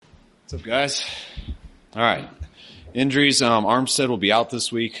What's up, guys? All right. Injuries. Armstead will be out this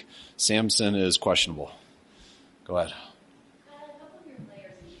week. Samson is questionable. Go ahead. A couple of your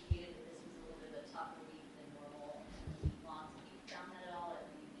players indicated that this was a little bit of a tougher week than normal and long. Have you found that at all, or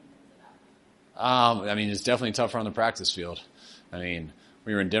what do you think that's about? It's definitely tougher on the practice field. We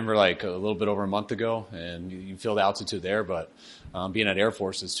were in Denver like a little bit over a month ago, and you feel the altitude there, but being at Air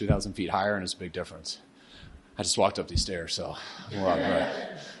Force is 2,000 feet higher, and it's a big difference. I just walked up these stairs, so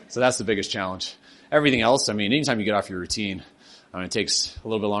so that's the biggest challenge. Everything else, anytime you get off your routine, it takes a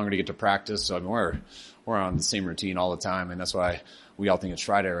little bit longer to get to practice. So we're on the same routine all the time, and that's why we all think it's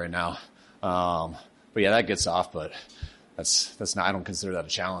Friday right now. But yeah, that gets off, but that's not. I don't consider that a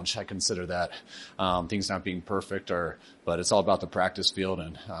challenge. I consider that things not being perfect, but it's all about the practice field,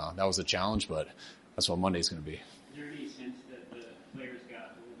 and that was a challenge. But that's what Monday's going to be. Is there any sense that the players got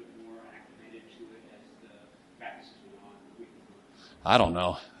a little bit more acclimated to it as the practices went on? I don't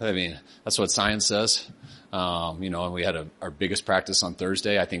know. That's what science says. And we had our biggest practice on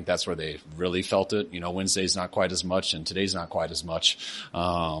Thursday. I think that's where they really felt it. Wednesday's not quite as much, and today's not quite as much.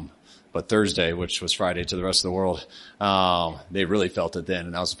 But Thursday, which was Friday to the rest of the world, they really felt it then,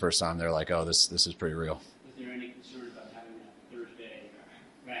 and that was the first time they're like, "Oh, this is pretty real." Was there any concern about having that Thursday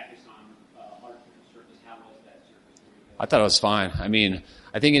practice on artificial surface? How was that surface? I thought it was fine.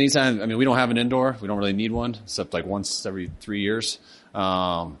 I think anytime, we don't have an indoor. We don't really need one, except like once every 3 years.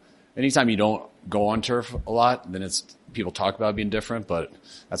 Anytime you don't go on turf a lot, then people talk about it being different, but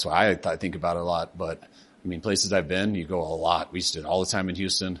that's why I think about it a lot. But places I've been, you go a lot. We used to do it all the time in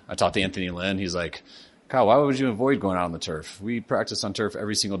Houston. I talked to Anthony Lynn. He's like, "Kyle, why would you avoid going out on the turf? We practiced on turf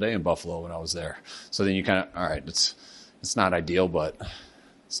every single day in Buffalo when I was there." So then you kind of, all right, it's not ideal, but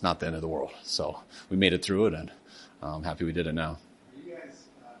it's not the end of the world. So we made it through it, and I'm happy we did it now. Are you guys,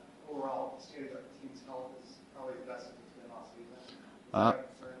 overall, the state of the team's health is probably the best it's been all season? Is there a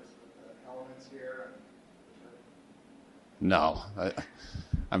concern with the elements here? No.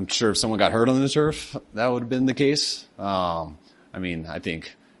 I'm sure if someone got hurt on the turf, that would have been the case. I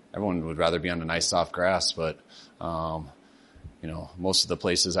think everyone would rather be on a nice soft grass, but, most of the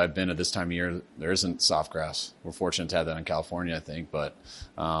places I've been at this time of year, there isn't soft grass. We're fortunate to have that in California, I think, but,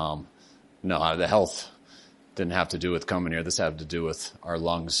 no, the health didn't have to do with coming here. This had to do with our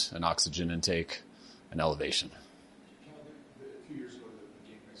lungs and oxygen intake and elevation. A few years ago, the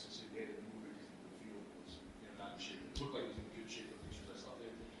game next to City, they had to move it because the field was not in shape. It looked like it was in good shape, the pictures I saw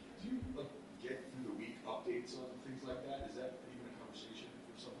there. Do you get through the week updates on things like that? Is that even a conversation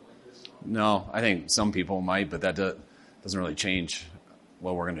for something like this? No, I think some people might, but that doesn't really change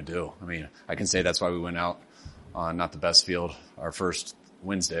what we're going to do. I can say that's why we went out on not the best field our first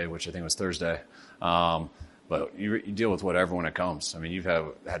Wednesday, which I think was Thursday. But you deal with whatever when it comes. You've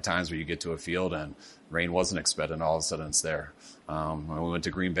had times where you get to a field and rain wasn't expected, and all of a sudden it's there. When we went to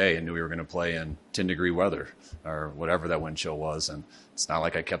Green Bay and knew we were going to play in 10-degree weather or whatever that wind chill was, and it's not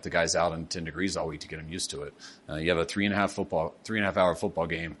like I kept the guys out in 10 degrees all week to get them used to it. You have a 3.5 hour football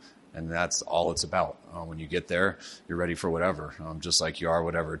game, and that's all it's about. When you get there, you're ready for whatever, just like you are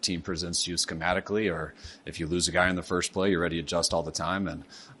whatever a team presents to you schematically, or if you lose a guy in the first play, you're ready to adjust all the time, and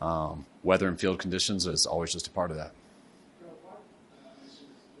weather and field conditions is always just a part of that. This is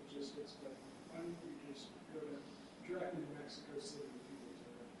logistics, but why don't you just go directly to Mexico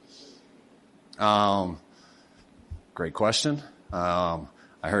City? Great question. I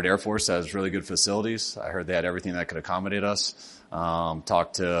heard Air Force has really good facilities. I heard they had everything that could accommodate us.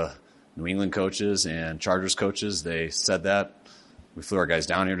 Talked to New England coaches and Chargers coaches. They said that. We flew our guys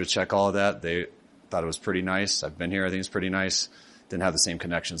down here to check all of that. They thought it was pretty nice. I've been here. I think it's pretty nice. Didn't have the same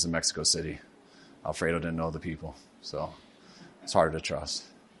connections in Mexico City. Alfredo didn't know the people. So it's harder to trust.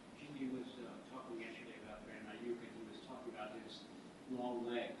 He was talking yesterday about Brandon Ayuk, and he was talking about his long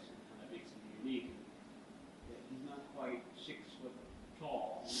legs and how that makes him unique. That he's not quite 6 foot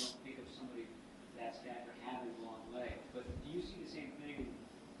tall. You don't think of somebody that stature having long legs. But do you see the same thing?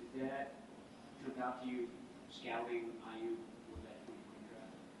 Did that jump out to you scouting Ayuk with that 2020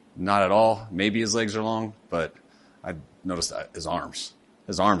 draft? Not at all. Maybe his legs are long, but I noticed that his arms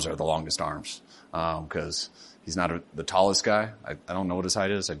are the longest arms. Because he's not the tallest guy. I don't know what his height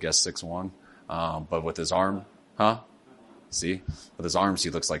is. I guess 6'1". But with his arm, see? With his arms, he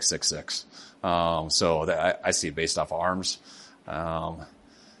looks like 6'6". So I see it based off of arms.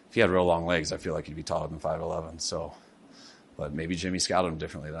 If he had real long legs, I feel like he'd be taller than 5'11". So, but maybe Jimmy scouted him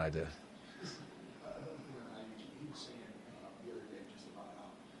differently than I did. He was saying the other day just about how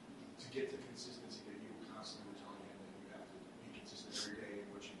to get the consistency that you constantly were telling him that you have to be consistent every day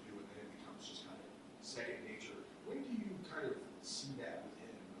in what you do, and then it becomes just kind of second nature. When do you kind of see that with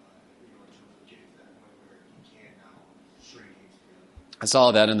him, in terms of getting to that point where he can now string games together? I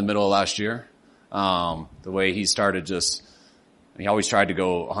saw that in the middle of last year. The way he started he always tried to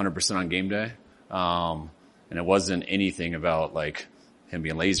go 100% on game day. And it wasn't anything about like him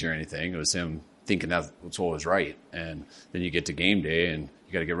being lazy or anything. It was him thinking that's what was right. And then you get to game day and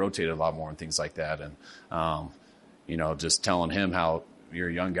you got to get rotated a lot more and things like that. And, just telling him how you're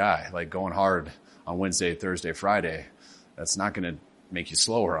a young guy, like going hard on Wednesday, Thursday, Friday, that's not going to make you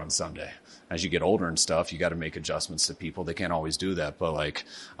slower on Sunday. As you get older and stuff, you got to make adjustments to people. They can't always do that, but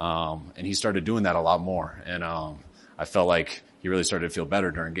and he started doing that a lot more. And, I felt like he really started to feel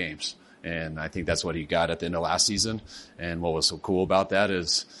better during games. And I think that's what he got at the end of last season. And what was so cool about that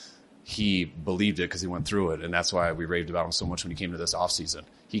is he believed it because he went through it. And that's why we raved about him so much when he came to this offseason.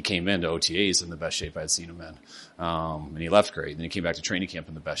 He came into OTAs in the best shape I had seen him in. And he left great. Then he came back to training camp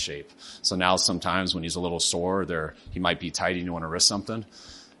in the best shape. So now sometimes when he's a little sore, he might be tight and you want to risk something.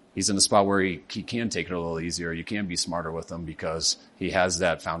 He's in the spot where he can take it a little easier. You can be smarter with him because he has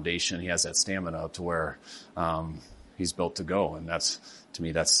that foundation. He has that stamina to where he's built to go. And to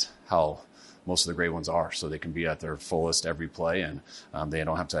me, that's how most of the great ones are. So they can be at their fullest every play, and they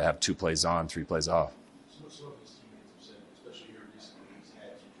don't have to have 2 plays on, 3 plays off. Some of his teammates have said, especially here recently, he's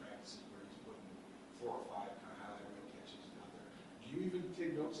had some practices where he's putting 4 or 5 kind of highlight reel catches out there. Do you even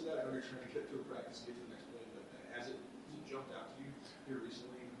take notes of that? I know you're trying to get to a practice, get to the next play, but has it jumped out to you here recently?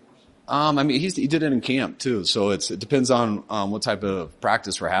 He did it in camp too, so it depends on what type of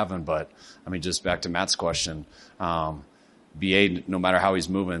practice we're having. But just back to Matt's question, BA, no matter how he's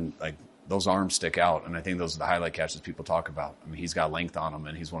moving, like those arms stick out, and I think those are the highlight catches people talk about. He's got length on him,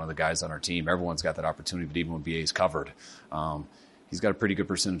 and he's one of the guys on our team. Everyone's got that opportunity, but even when BA's covered, he's got a pretty good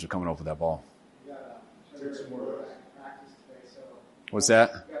percentage of coming up with that ball. You got Charter more practice today, so. What's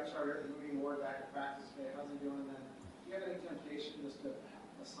that? You got Charter moving more back to practice today. How's he doing then? Do you have any temptation just to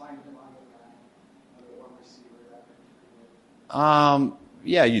assign him on the one receiver that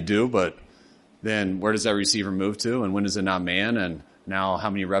Yeah, you do, but then where does that receiver move to, and when is it not man? And now how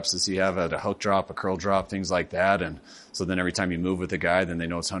many reps does he have at a hook drop, a curl drop, things like that? And so then every time you move with a guy, then they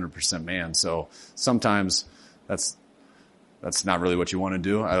know it's 100% man. So sometimes that's not really what you want to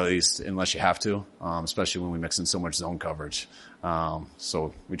do, at least unless you have to, especially when we mix in so much zone coverage.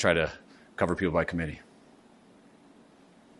 So we try to cover people by committee.